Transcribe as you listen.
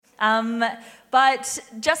But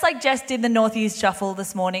just like Jess did the Northeast Shuffle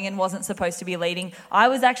this morning and wasn't supposed to be leading, I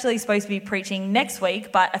was actually supposed to be preaching next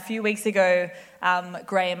week, but a few weeks ago,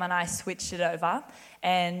 Graham and I switched it over.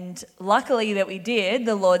 And luckily that we did,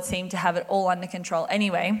 the Lord seemed to have it all under control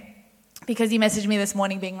anyway, because he messaged me this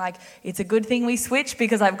morning being like, it's a good thing we switched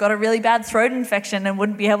because I've got a really bad throat infection and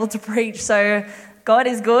wouldn't be able to preach. So God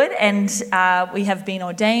is good, and we have been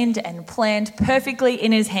ordained and planned perfectly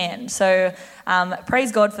in his hand. So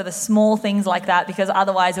praise God for the small things like that, because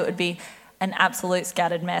otherwise it would be an absolute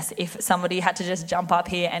scattered mess if somebody had to just jump up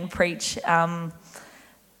here and preach ad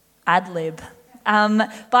lib.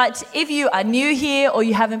 But if you are new here or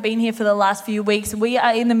you haven't been here for the last few weeks, we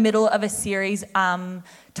are in the middle of a series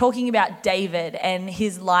talking about David and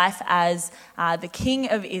his life as the king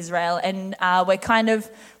of Israel. And we're kind of,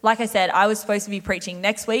 like I said, I was supposed to be preaching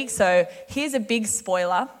next week. So here's a big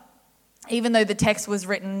spoiler. Even though the text was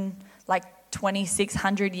written like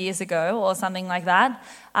 2,600 years ago or something like that,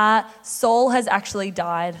 Saul has actually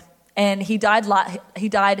died. And he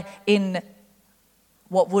died in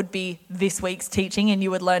what would be this week's teaching, and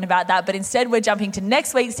you would learn about that. But instead, we're jumping to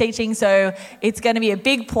next week's teaching, so it's going to be a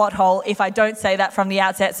big plot hole if I don't say that from the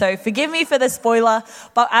outset. So forgive me for the spoiler,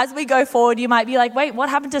 but as we go forward, you might be like, wait, what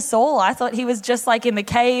happened to Saul? I thought he was just like in the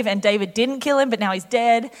cave and David didn't kill him, but now he's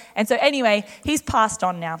dead. And so anyway, he's passed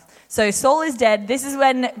on now. So Saul is dead. This is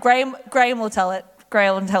when Graham will tell it.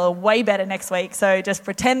 Graham will tell her way better next week, so just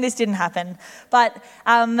pretend this didn't happen. But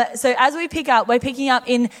so as we pick up, we're picking up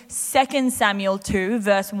in 2 Samuel 2,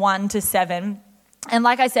 verse 1 to 7. And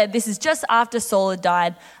like I said, this is just after Saul had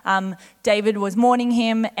died. David was mourning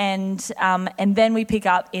him, and then we pick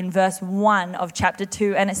up in verse 1 of chapter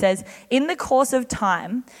 2, and it says, "In the course of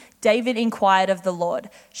time, David inquired of the Lord,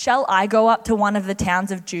 'Shall I go up to one of the towns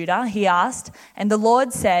of Judah?' he asked. And the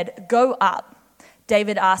Lord said, 'Go up.'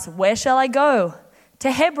 David asked, 'Where shall I go?' 'To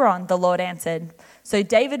Hebron,' the Lord answered. So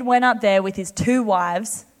David went up there with his 2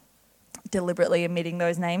 wives," deliberately omitting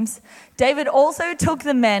those names. "David also took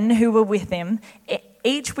the men who were with him,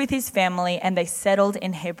 each with his family, and they settled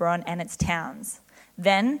in Hebron and its towns.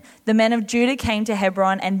 Then the men of Judah came to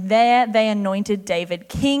Hebron, and there they anointed David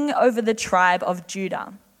king over the tribe of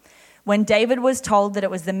Judah. When David was told that it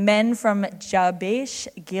was the men from Jabesh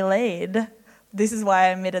Gilead," this is why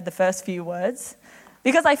I omitted the first few words,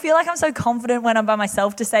 because I feel like I'm so confident when I'm by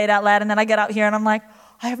myself to say it out loud, and then I get up here and I'm like,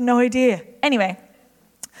 I have no idea. Anyway,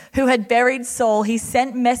 "who had buried Saul, he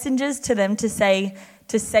sent messengers to them to say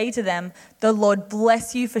to them, 'The Lord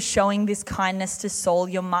bless you for showing this kindness to Saul,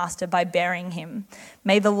 your master, by burying him.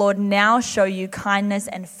 May the Lord now show you kindness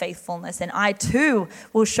and faithfulness, and I too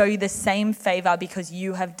will show you the same favor because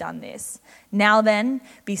you have done this. Now then,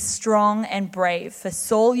 be strong and brave, for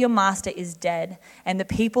Saul your master is dead, and the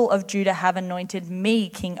people of Judah have anointed me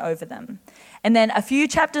king over them.'" And then a few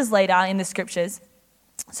chapters later in the scriptures,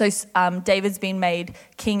 so David's been made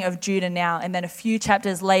king of Judah now, and then a few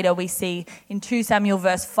chapters later we see in 2 Samuel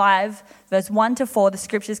verse 5, verse 1 to 4, the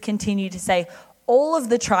scriptures continue to say, "All of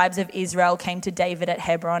the tribes of Israel came to David at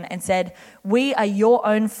Hebron and said, 'We are your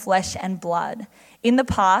own flesh and blood. In the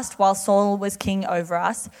past, while Saul was king over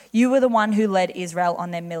us, you were the one who led Israel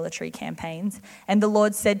on their military campaigns. And the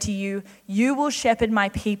Lord said to you, you will shepherd my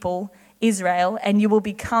people, Israel, and you will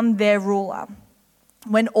become their ruler.'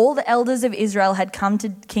 When all the elders of Israel had come to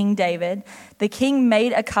King David, the king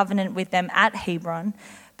made a covenant with them at Hebron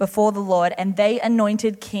before the Lord, and they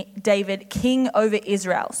anointed David king over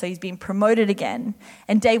Israel." So he's been promoted again.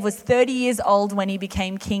 "And David was 30 years old when he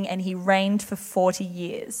became king, and he reigned for 40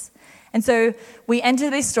 years. And so we enter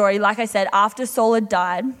this story, like I said, after Saul had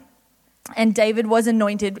died, and David was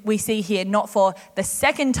anointed, we see here, not for the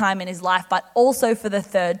second time in his life, but also for the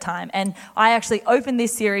third time. And I actually opened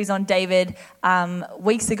this series on David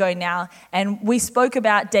weeks ago now, and we spoke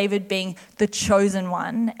about David being the chosen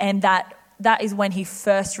one, and that is when he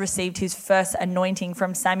first received his first anointing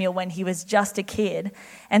from Samuel when he was just a kid.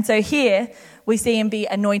 And so here we see him be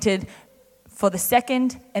anointed for the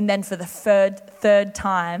second and then for the third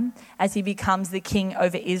time as he becomes the king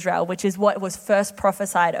over Israel, which is what was first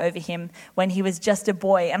prophesied over him when he was just a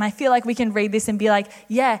boy. And I feel like we can read this and be like,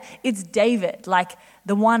 yeah, it's David, like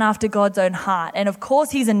the one after God's own heart. And of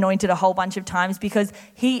course he's anointed a whole bunch of times because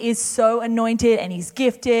he is so anointed and he's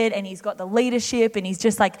gifted and he's got the leadership and he's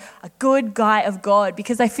just like a good guy of God.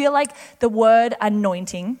 Because I feel like the word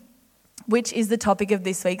anointing which is the topic of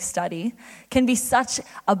this week's study, can be such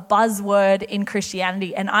a buzzword in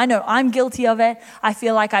Christianity. And I know I'm guilty of it. I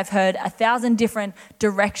feel like I've heard 1,000 different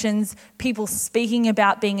directions, people speaking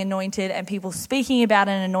about being anointed and people speaking about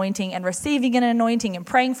an anointing and receiving an anointing and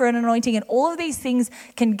praying for an anointing. And all of these things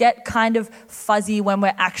can get kind of fuzzy when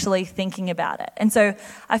we're actually thinking about it. And so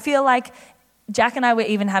I feel like Jack and I were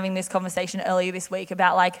even having this conversation earlier this week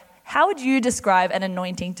about like, how would you describe an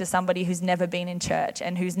anointing to somebody who's never been in church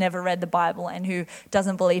and who's never read the Bible and who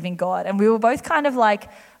doesn't believe in God? And we were both kind of like,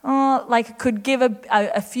 could give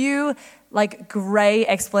a few like grey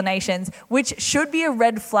explanations, which should be a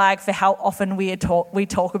red flag for how often we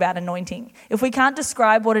talk about anointing. If we can't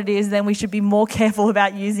describe what it is, then we should be more careful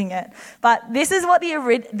about using it. But this is what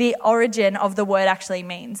the origin of the word actually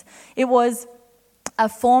means. It was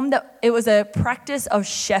a practice of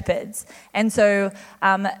shepherds. And so,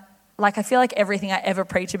 I feel like everything I ever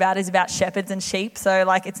preach about is about shepherds and sheep. So,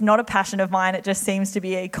 it's not a passion of mine. It just seems to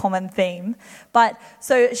be a common theme. But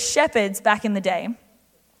so shepherds back in the day,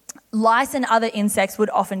 lice and other insects would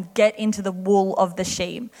often get into the wool of the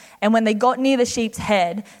sheep. And when they got near the sheep's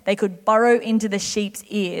head, they could burrow into the sheep's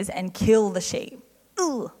ears and kill the sheep.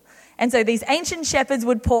 Ugh. And so these ancient shepherds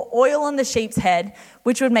would pour oil on the sheep's head,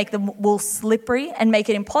 which would make the wool slippery and make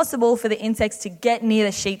it impossible for the insects to get near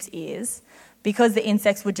the sheep's ears because the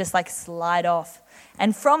insects would just slide off.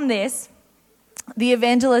 And from this, the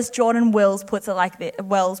evangelist Jordan Wells puts it like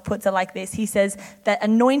this. He says that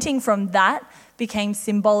anointing from that became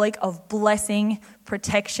symbolic of blessing,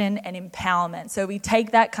 protection, and empowerment. So we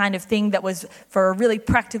take that kind of thing that was for a really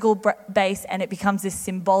practical base, and it becomes this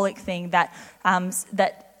symbolic thing that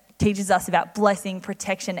teaches us about blessing,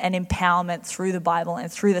 protection, and empowerment through the Bible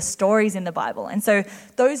and through the stories in the Bible. And so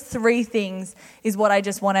those three things is what I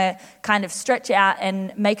just want to kind of stretch out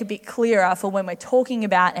and make a bit clearer for when we're talking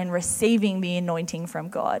about and receiving the anointing from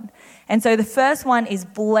God. And so the first one is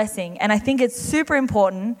blessing. And I think it's super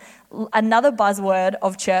important, another buzzword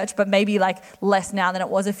of church, but maybe less now than it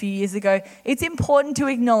was a few years ago. It's important to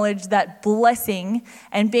acknowledge that blessing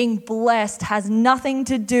and being blessed has nothing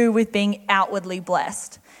to do with being outwardly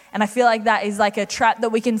blessed. And I feel like that is a trap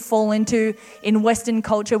that we can fall into in Western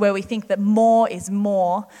culture where we think that more is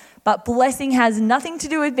more. But blessing has nothing to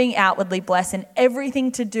do with being outwardly blessed and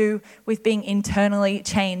everything to do with being internally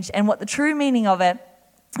changed. And what the true meaning of it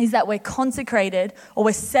is that we're consecrated or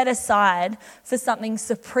we're set aside for something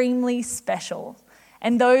supremely special.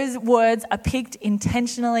 And those words are picked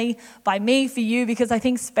intentionally by me for you because I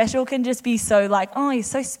think special can just be so you're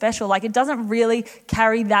so special. It doesn't really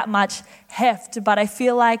carry that much heft. But I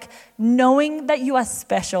feel like knowing that you are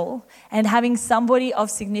special and having somebody of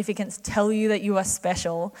significance tell you that you are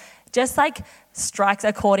special just strikes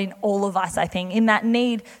a chord in all of us, I think, in that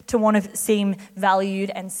need to want to seem valued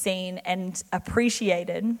and seen and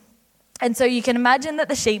appreciated. And so you can imagine that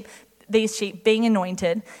these sheep being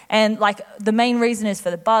anointed, and the main reason is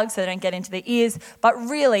for the bugs so they don't get into the ears, but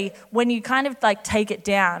really when you kind of take it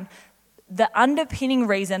down, the underpinning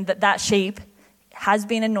reason that sheep has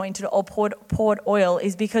been anointed or poured oil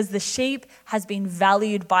is because the sheep has been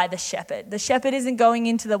valued by the shepherd. The shepherd isn't going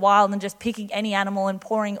into the wild and just picking any animal and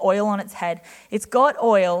pouring oil on its head. It's got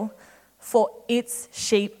oil for its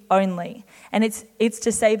sheep only. And it's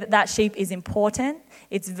to say that sheep is important,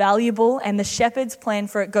 it's valuable, and the shepherd's plan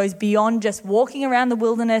for it goes beyond just walking around the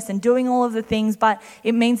wilderness and doing all of the things, but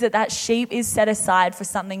it means that sheep is set aside for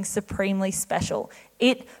something supremely special.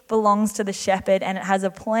 It belongs to the shepherd and it has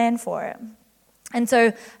a plan for it. And so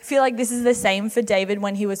I feel like this is the same for David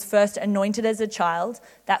when he was first anointed as a child,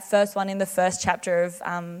 that first one in the first chapter of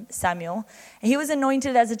Samuel. He was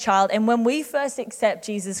anointed as a child, and when we first accept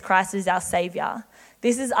Jesus Christ as our Savior,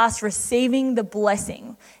 this is us receiving the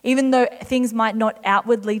blessing. Even though things might not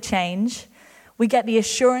outwardly change, we get the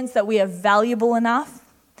assurance that we are valuable enough,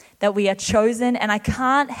 that we are chosen, and I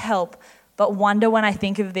can't help but wonder when I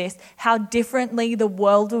think of this, how differently the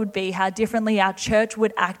world would be, how differently our church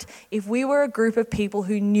would act if we were a group of people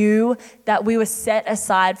who knew that we were set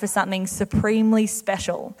aside for something supremely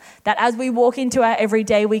special. That as we walk into our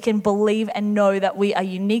everyday, we can believe and know that we are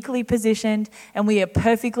uniquely positioned and we are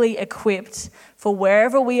perfectly equipped for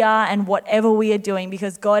wherever we are and whatever we are doing,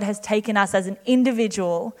 because God has taken us as an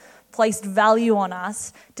individual, placed value on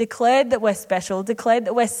us, declared that we're special, declared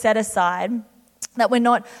that we're set aside, that we're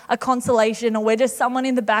not a consolation or we're just someone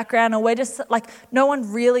in the background or we're just no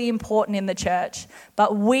one really important in the church.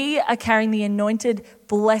 But we are carrying the anointed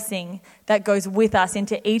blessing that goes with us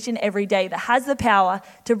into each and every day that has the power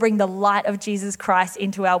to bring the light of Jesus Christ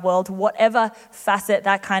into our world, whatever facet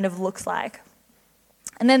that kind of looks like.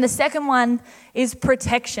 And then the second one is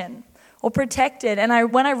protection or protected.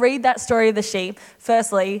 And when I read that story of the sheep,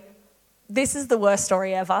 firstly, this is the worst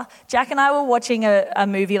story ever. Jack and I were watching a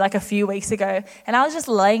movie like a few weeks ago, and I was just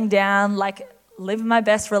laying down, like living my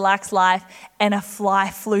best relaxed life, and a fly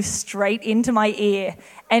flew straight into my ear.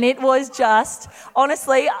 And it was just,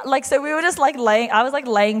 honestly, like, so we were just like I was like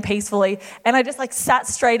laying peacefully, and I just like sat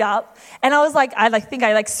straight up, and I was like, I think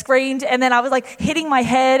I screamed, and then I was like hitting my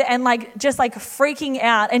head and like just like freaking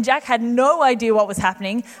out. And Jack had no idea what was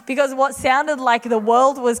happening, because what sounded like the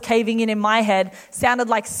world was caving in my head sounded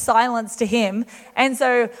like silence to him. And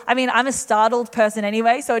so, I mean, I'm a startled person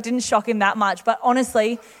anyway, so it didn't shock him that much. But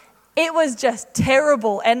honestly, it was just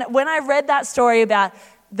terrible. And when I read that story about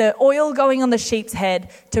the oil going on the sheep's head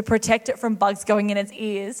to protect it from bugs going in its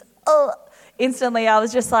ears, instantly I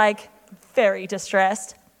was just like very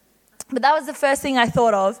distressed. But that was the first thing I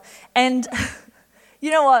thought of. And you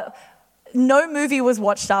know what? No movie was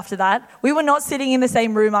watched after that. We were not sitting in the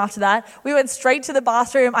same room after that. We went straight to the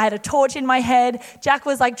bathroom. I had a torch in my head. Jack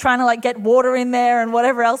was like trying to like get water in there and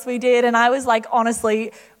whatever else we did. And I was like,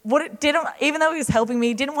 honestly, even though he was helping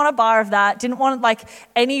me, didn't want a bar of that, didn't want like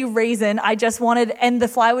any reason. I just wanted, and the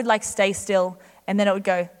fly would like stay still, and then it would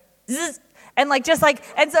go zzz, and like just like,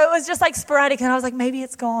 and so it was just like sporadic, and I was like, maybe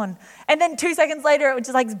it's gone. And then 2 seconds later, it was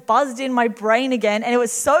just like buzzed in my brain again, and it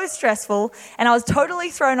was so stressful, and I was totally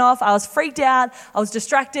thrown off. I was freaked out. I was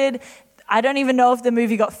distracted. I don't even know if the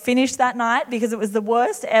movie got finished that night because it was the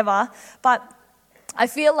worst ever. But I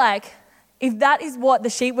feel like if that is what the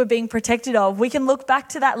sheep were being protected of, we can look back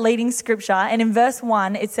to that leading scripture. And in verse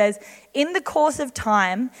 1, it says, in the course of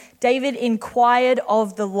time, David inquired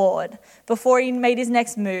of the Lord before he made his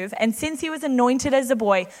next move. And since he was anointed as a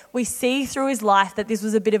boy, we see through his life that this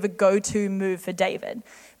was a bit of a go-to move for David.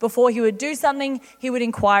 Before he would do something, he would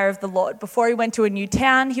inquire of the Lord. Before he went to a new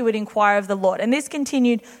town, he would inquire of the Lord. And this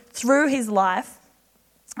continued through his life.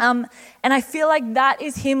 And I feel like that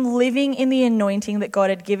is him living in the anointing that God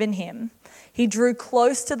had given him. He drew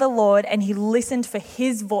close to the Lord and he listened for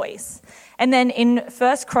his voice. And then in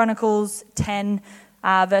 1 Chronicles 10,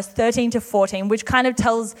 verse 13 to 14, which kind of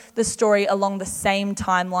tells the story along the same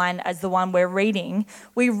timeline as the one we're reading,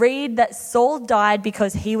 we read that Saul died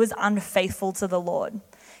because he was unfaithful to the Lord.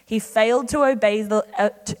 He failed to obey the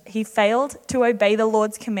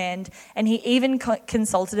Lord's command, and he even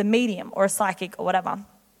consulted a medium or a psychic or whatever,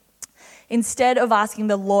 instead of asking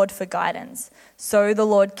the Lord for guidance. So the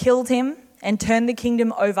Lord killed him and turned the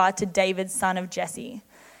kingdom over to David, son of Jesse.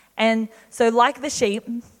 And so like the sheep,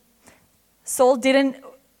 Saul didn't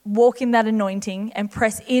walk in that anointing and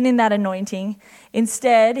press in that anointing.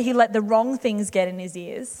 Instead, he let the wrong things get in his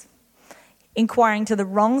ears, inquiring to the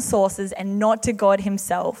wrong sources and not to God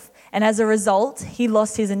himself. And as a result, he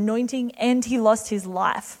lost his anointing and he lost his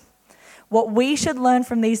life. What we should learn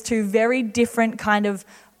from these two very different kind of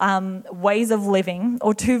ways of living,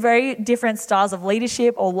 or two very different styles of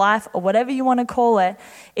leadership or life or whatever you want to call it,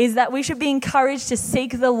 is that we should be encouraged to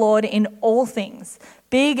seek the Lord in all things,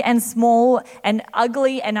 big and small and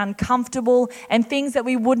ugly and uncomfortable, and things that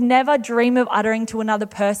we would never dream of uttering to another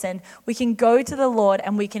person. We can go to the Lord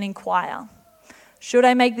and we can inquire. Should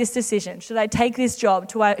I make this decision? Should I take this job?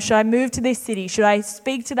 Should I move to this city? Should I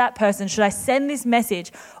speak to that person? Should I send this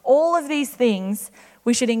message? All of these things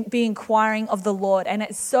we should be inquiring of the Lord. And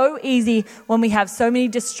it's so easy when we have so many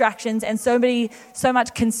distractions and so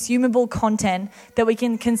much consumable content that we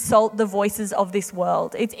can consult the voices of this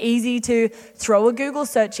world. It's easy to throw a Google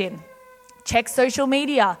search in, check social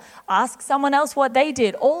media, ask someone else what they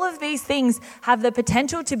did. All of these things have the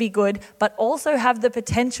potential to be good, but also have the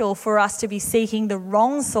potential for us to be seeking the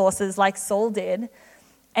wrong sources like Saul did,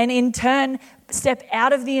 and in turn step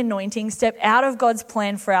out of the anointing, step out of God's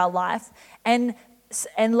plan for our life. And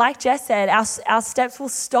like Jess said, our steps will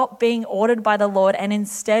stop being ordered by the Lord and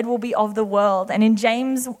instead will be of the world. And in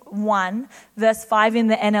James 1, verse 5 in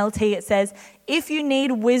the NLT, it says, if you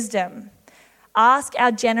need wisdom, ask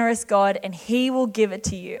our generous God and he will give it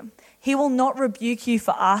to you. He will not rebuke you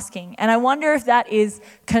for asking. And I wonder if that is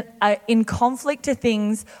in conflict to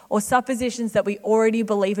things or suppositions that we already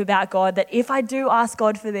believe about God, that if I do ask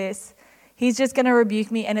God for this, he's just going to rebuke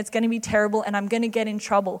me and it's going to be terrible and I'm going to get in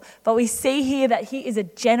trouble. But we see here that he is a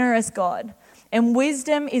generous God, and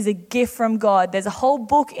wisdom is a gift from God. There's a whole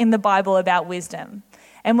book in the Bible about wisdom.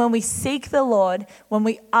 And when we seek the Lord, when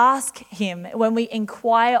we ask him, when we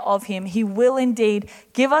inquire of him, he will indeed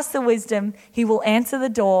give us the wisdom, he will answer the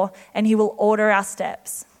door, and he will order our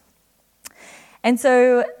steps. And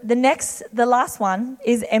so the last one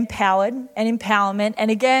is empowered and empowerment. And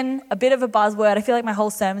again, a bit of a buzzword. I feel like my whole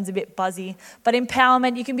sermon's a bit buzzy. But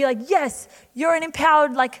empowerment, you can be like, yes, you're an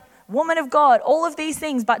empowered woman of God, all of these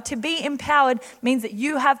things. But to be empowered means that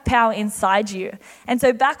you have power inside you. And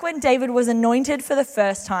so back when David was anointed for the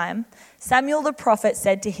first time, Samuel the prophet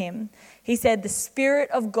said to him, he said, "The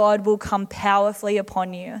Spirit of God will come powerfully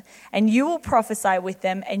upon you, and you will prophesy with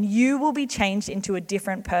them, and you will be changed into a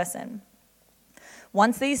different person.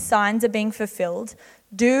 Once these signs are being fulfilled,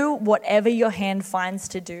 do whatever your hand finds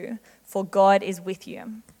to do, for God is with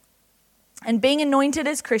you." And being anointed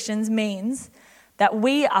as Christians means that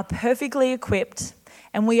we are perfectly equipped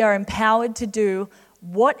and we are empowered to do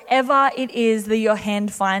whatever it is that your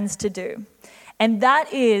hand finds to do. And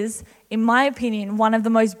that is, in my opinion, one of the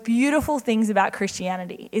most beautiful things about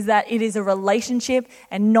Christianity, is that it is a relationship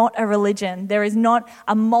and not a religion. There is not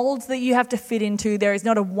a mold that you have to fit into. There is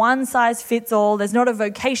not a one size fits all. There's not a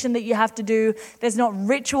vocation that you have to do. There's not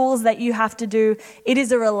rituals that you have to do. It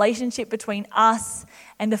is a relationship between us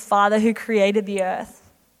and the Father who created the earth.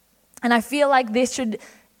 And I feel like this should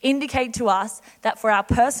indicate to us that for our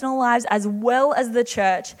personal lives as well as the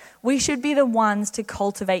church, we should be the ones to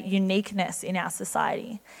cultivate uniqueness in our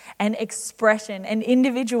society and expression and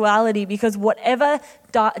individuality, because whatever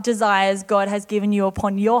desires God has given you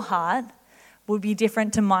upon your heart will be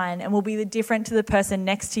different to mine and will be different to the person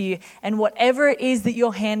next to you. And whatever it is that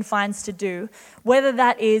your hand finds to do, whether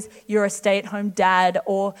that is you're a stay-at-home dad,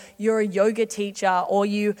 or you're a yoga teacher, or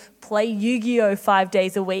you play Yu-Gi-Oh 5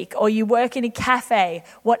 days a week, or you work in a cafe,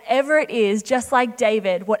 whatever it is, just like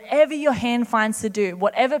David, whatever your hand finds to do,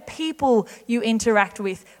 whatever people you interact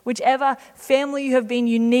with, whichever family you have been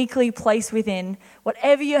uniquely placed within,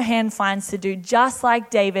 whatever your hand finds to do, just like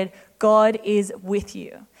David, God is with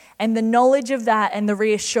you. And the knowledge of that and the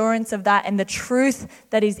reassurance of that and the truth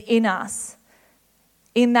that is in us,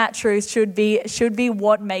 in that truth should be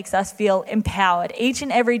what makes us feel empowered. Each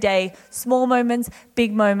and every day, small moments,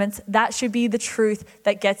 big moments, that should be the truth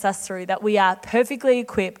that gets us through, that we are perfectly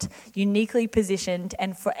equipped, uniquely positioned,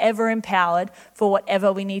 and forever empowered for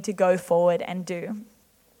whatever we need to go forward and do.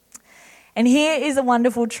 And here is a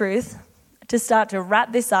wonderful truth to start to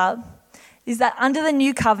wrap this up, is that under the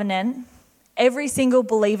new covenant, every single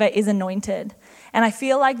believer is anointed. And I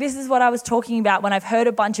feel like this is what I was talking about when I've heard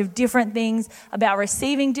a bunch of different things about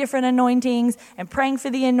receiving different anointings and praying for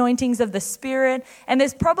the anointings of the Spirit. And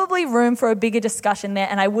there's probably room for a bigger discussion there,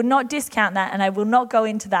 and I would not discount that, and I will not go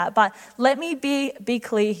into that. But let me be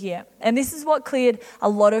clear here. And this is what cleared a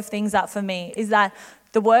lot of things up for me, is that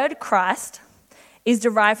the word Christ is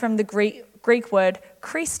derived from the Greek word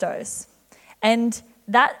Christos. And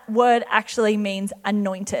that word actually means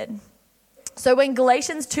anointed. So when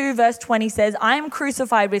Galatians 2 verse 20 says, "I am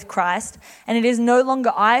crucified with Christ, and it is no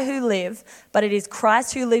longer I who live, but it is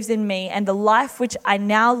Christ who lives in me, and the life which I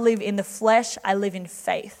now live in the flesh, I live in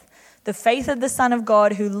faith. The faith of the Son of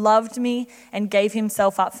God who loved me and gave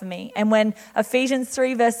himself up for me." And when Ephesians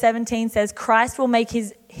 3 verse 17 says, "Christ will make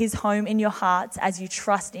his home in your hearts as you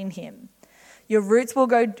trust in him. Your roots will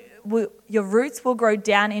grow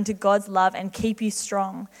down into God's love and keep you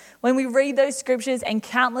strong." When we read those scriptures and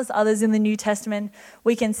countless others in the New Testament,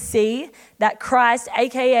 we can see that Christ,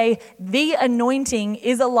 aka the anointing,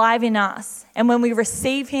 is alive in us. And when we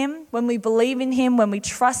receive him, when we believe in him, when we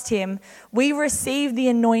trust him, we receive the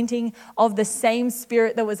anointing of the same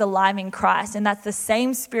Spirit that was alive in Christ. And that's the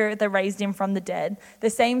same Spirit that raised him from the dead, the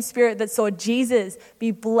same Spirit that saw Jesus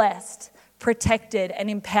be blessed, protected, and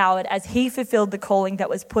empowered as he fulfilled the calling that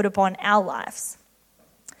was put upon our lives.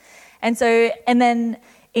 And then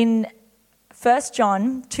in 1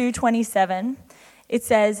 John 2:27, it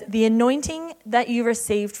says, "The anointing that you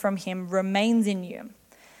received from him remains in you,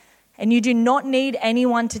 and you do not need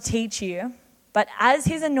anyone to teach you, but as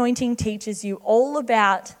his anointing teaches you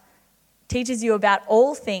about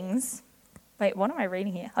all things." Wait, what am I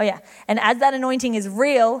reading here? Oh yeah. "And as that anointing is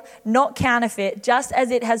real, not counterfeit, just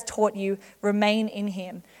as it has taught you, remain in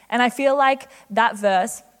him." And I feel like that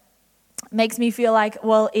verse makes me feel like,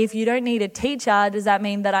 well, if you don't need a teacher, does that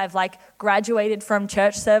mean that I've graduated from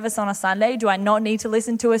church service on a Sunday? Do I not need to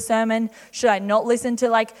listen to a sermon? Should I not listen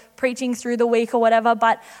to preaching through the week or whatever?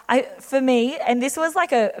 But for me, and this was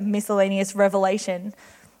a miscellaneous revelation,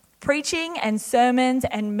 preaching and sermons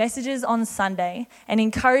and messages on Sunday and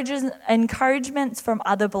encouragements from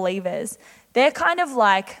other believers, they're kind of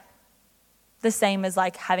the same as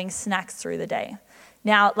having snacks through the day.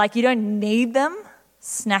 Now, you don't need them.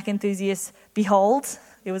 Snack enthusiasts, behold,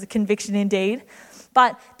 it was a conviction indeed.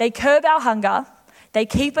 But they curb our hunger, they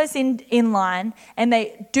keep us in line, and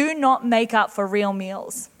they do not make up for real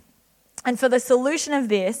meals. And for the solution of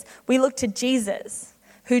this, we look to Jesus,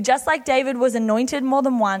 who, just like David, was anointed more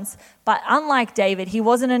than once, but unlike David, he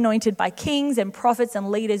wasn't anointed by kings and prophets and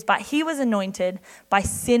leaders, but he was anointed by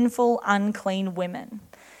sinful, unclean women.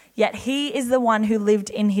 Yet he is the one who lived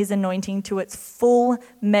in his anointing to its full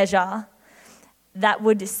measure, that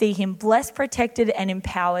would see him blessed, protected, and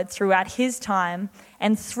empowered throughout his time.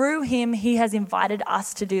 And through him, he has invited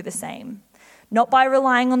us to do the same. Not by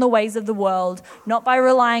relying on the ways of the world, not by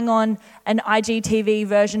relying on an IGTV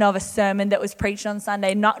version of a sermon that was preached on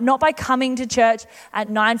Sunday, not by coming to church at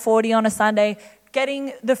 9:40 on a Sunday,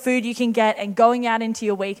 getting the food you can get and going out into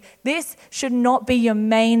your week. This should not be your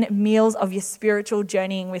main meals of your spiritual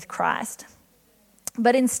journeying with Christ.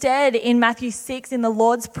 But instead, in Matthew 6, in the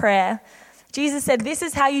Lord's Prayer, Jesus said, this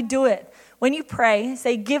is how you do it. When you pray,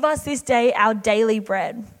 say, give us this day our daily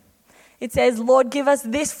bread. It says, Lord, give us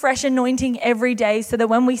this fresh anointing every day so that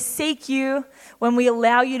when we seek you, when we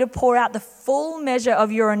allow you to pour out the full measure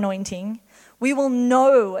of your anointing, we will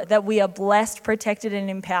know that we are blessed, protected,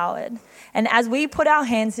 and empowered. And as we put our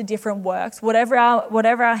hands to different works, whatever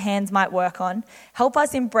our hands might work on, help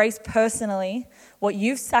us embrace personally what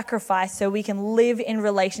you've sacrificed so we can live in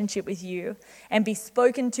relationship with you and be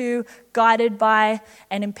spoken to, guided by,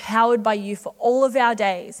 and empowered by you for all of our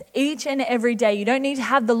days, each and every day. You don't need to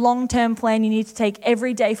have the long-term plan. You need to take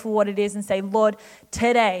every day for what it is and say, Lord,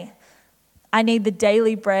 today, I need the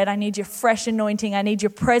daily bread. I need your fresh anointing. I need your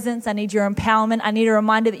presence. I need your empowerment. I need a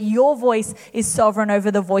reminder that your voice is sovereign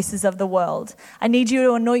over the voices of the world. I need you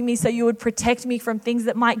to anoint me so you would protect me from things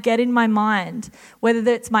that might get in my mind, whether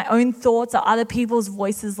it's my own thoughts or other people's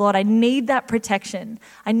voices, Lord. I need that protection.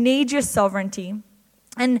 I need your sovereignty.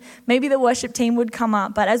 And maybe the worship team would come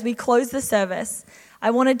up, but as we close the service,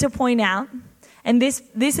 I wanted to point out, and this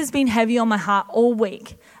has been heavy on my heart all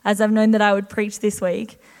week, as I've known that I would preach this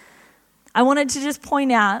week. I wanted to just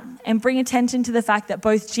point out and bring attention to the fact that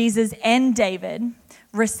both Jesus and David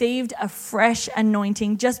received a fresh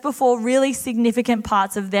anointing just before really significant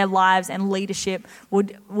parts of their lives and leadership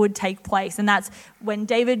would take place. And that's when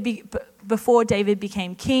before David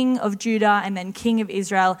became king of Judah and then king of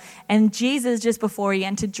Israel, and Jesus just before he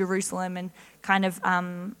entered Jerusalem and kind of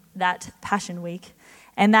that Passion Week.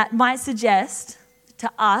 And that might suggest to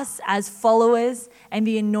us as followers and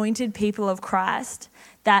the anointed people of Christ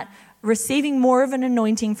that receiving more of an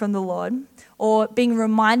anointing from the Lord, or being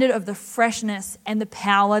reminded of the freshness and the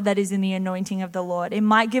power that is in the anointing of the Lord, it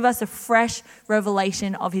might give us a fresh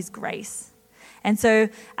revelation of his grace. And so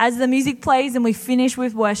as the music plays and we finish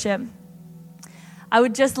with worship, I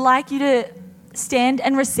would just like you to stand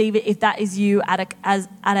and receive it if that is you at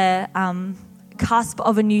a cusp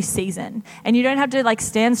of a new season. And you don't have to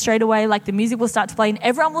stand straight away, the music will start to play and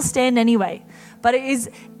everyone will stand anyway. But it is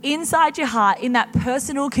inside your heart, in that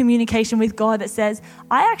personal communication with God, that says,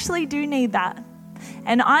 I actually do need that.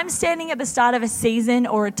 And I'm standing at the start of a season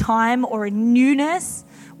or a time or a newness,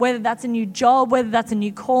 whether that's a new job, whether that's a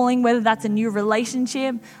new calling, whether that's a new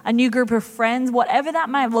relationship, a new group of friends, whatever that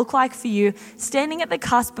might look like for you, standing at the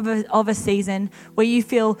cusp of a season where you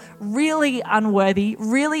feel really unworthy,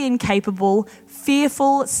 really incapable,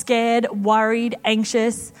 fearful, scared, worried,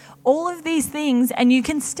 anxious, all of these things, and you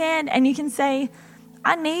can stand and you can say,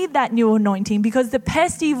 I need that new anointing because the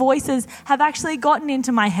pesky voices have actually gotten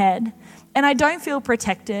into my head and I don't feel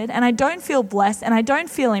protected and I don't feel blessed and I don't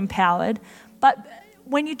feel empowered. But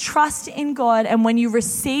when you trust in God and when you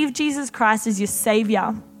receive Jesus Christ as your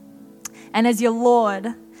Savior and as your Lord,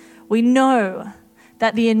 we know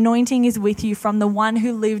that the anointing is with you from the one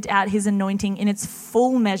who lived out his anointing in its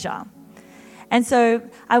full measure. And so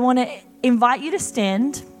I want to invite you to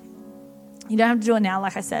stand. You don't have to do it now,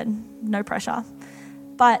 like I said, no pressure.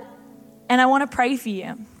 And I want to pray for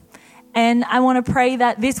you. And I want to pray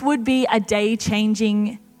that this would be a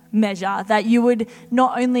day-changing measure, that you would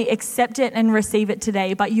not only accept it and receive it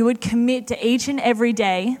today, but you would commit to each and every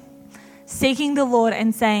day seeking the Lord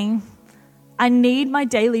and saying, I need my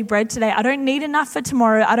daily bread today. I don't need enough for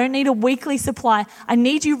tomorrow. I don't need a weekly supply. I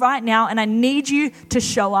need you right now, and I need you to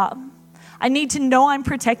show up. I need to know I'm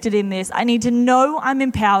protected in this. I need to know I'm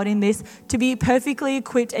empowered in this to be perfectly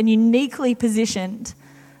equipped and uniquely positioned.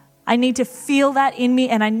 I need to feel that in me,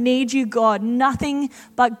 and I need you, God. Nothing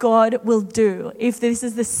but God will do if this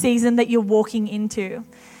is the season that you're walking into.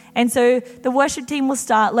 And so the worship team will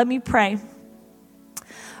start. Let me pray.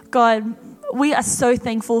 God, we are so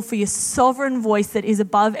thankful for your sovereign voice that is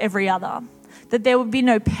above every other, that there would be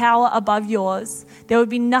no power above yours. There would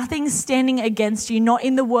be nothing standing against you, not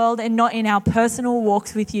in the world and not in our personal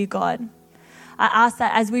walks with you, God. I ask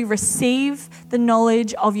that as we receive the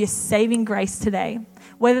knowledge of your saving grace today,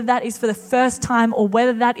 whether that is for the first time or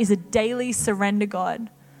whether that is a daily surrender, God,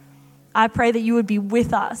 I pray that you would be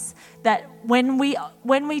with us, that when we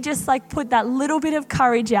just put that little bit of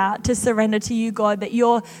courage out to surrender to you, God, that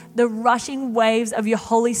the rushing waves of your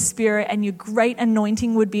Holy Spirit and your great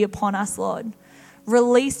anointing would be upon us, Lord.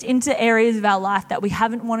 released into areas of our life that we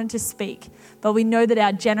haven't wanted to speak, but we know that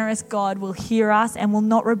our generous God will hear us and will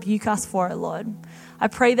not rebuke us for it, Lord. I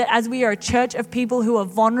pray that as we are a church of people who are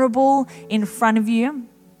vulnerable in front of you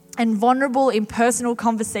and vulnerable in personal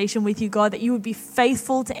conversation with you, God, that you would be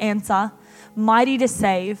faithful to answer, mighty to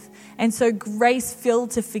save, and so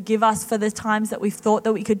grace-filled to forgive us for the times that we've thought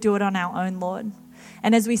that we could do it on our own, Lord.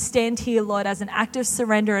 And as we stand here, Lord, as an act of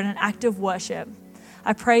surrender and an act of worship,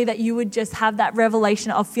 I pray that you would just have that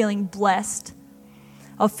revelation of feeling blessed,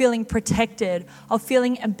 of feeling protected, of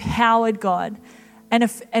feeling empowered, God,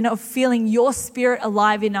 and of feeling your spirit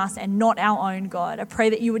alive in us and not our own, God. I pray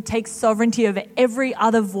that you would take sovereignty over every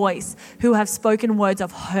other voice who have spoken words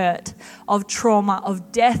of hurt, of trauma,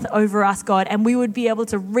 of death over us, God, and we would be able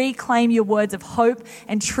to reclaim your words of hope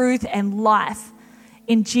and truth and life.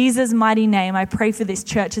 In Jesus' mighty name, I pray for this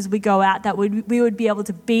church as we go out, that we would be able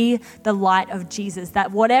to be the light of Jesus,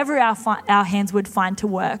 that whatever our hands would find to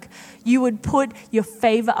work, you would put your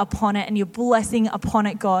favor upon it and your blessing upon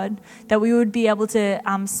it, God, that we would be able to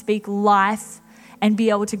speak life and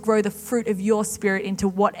be able to grow the fruit of your spirit into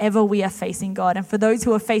whatever we are facing, God. And for those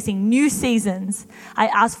who are facing new seasons, I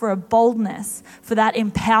ask for a boldness, for that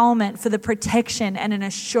empowerment, for the protection and an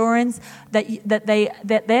assurance that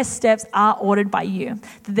their steps are ordered by you,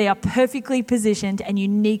 that they are perfectly positioned and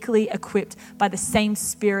uniquely equipped by the same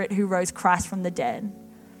Spirit who rose Christ from the dead.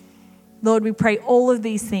 Lord, we pray all of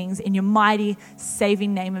these things in your mighty,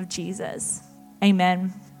 saving name of Jesus.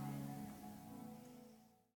 Amen.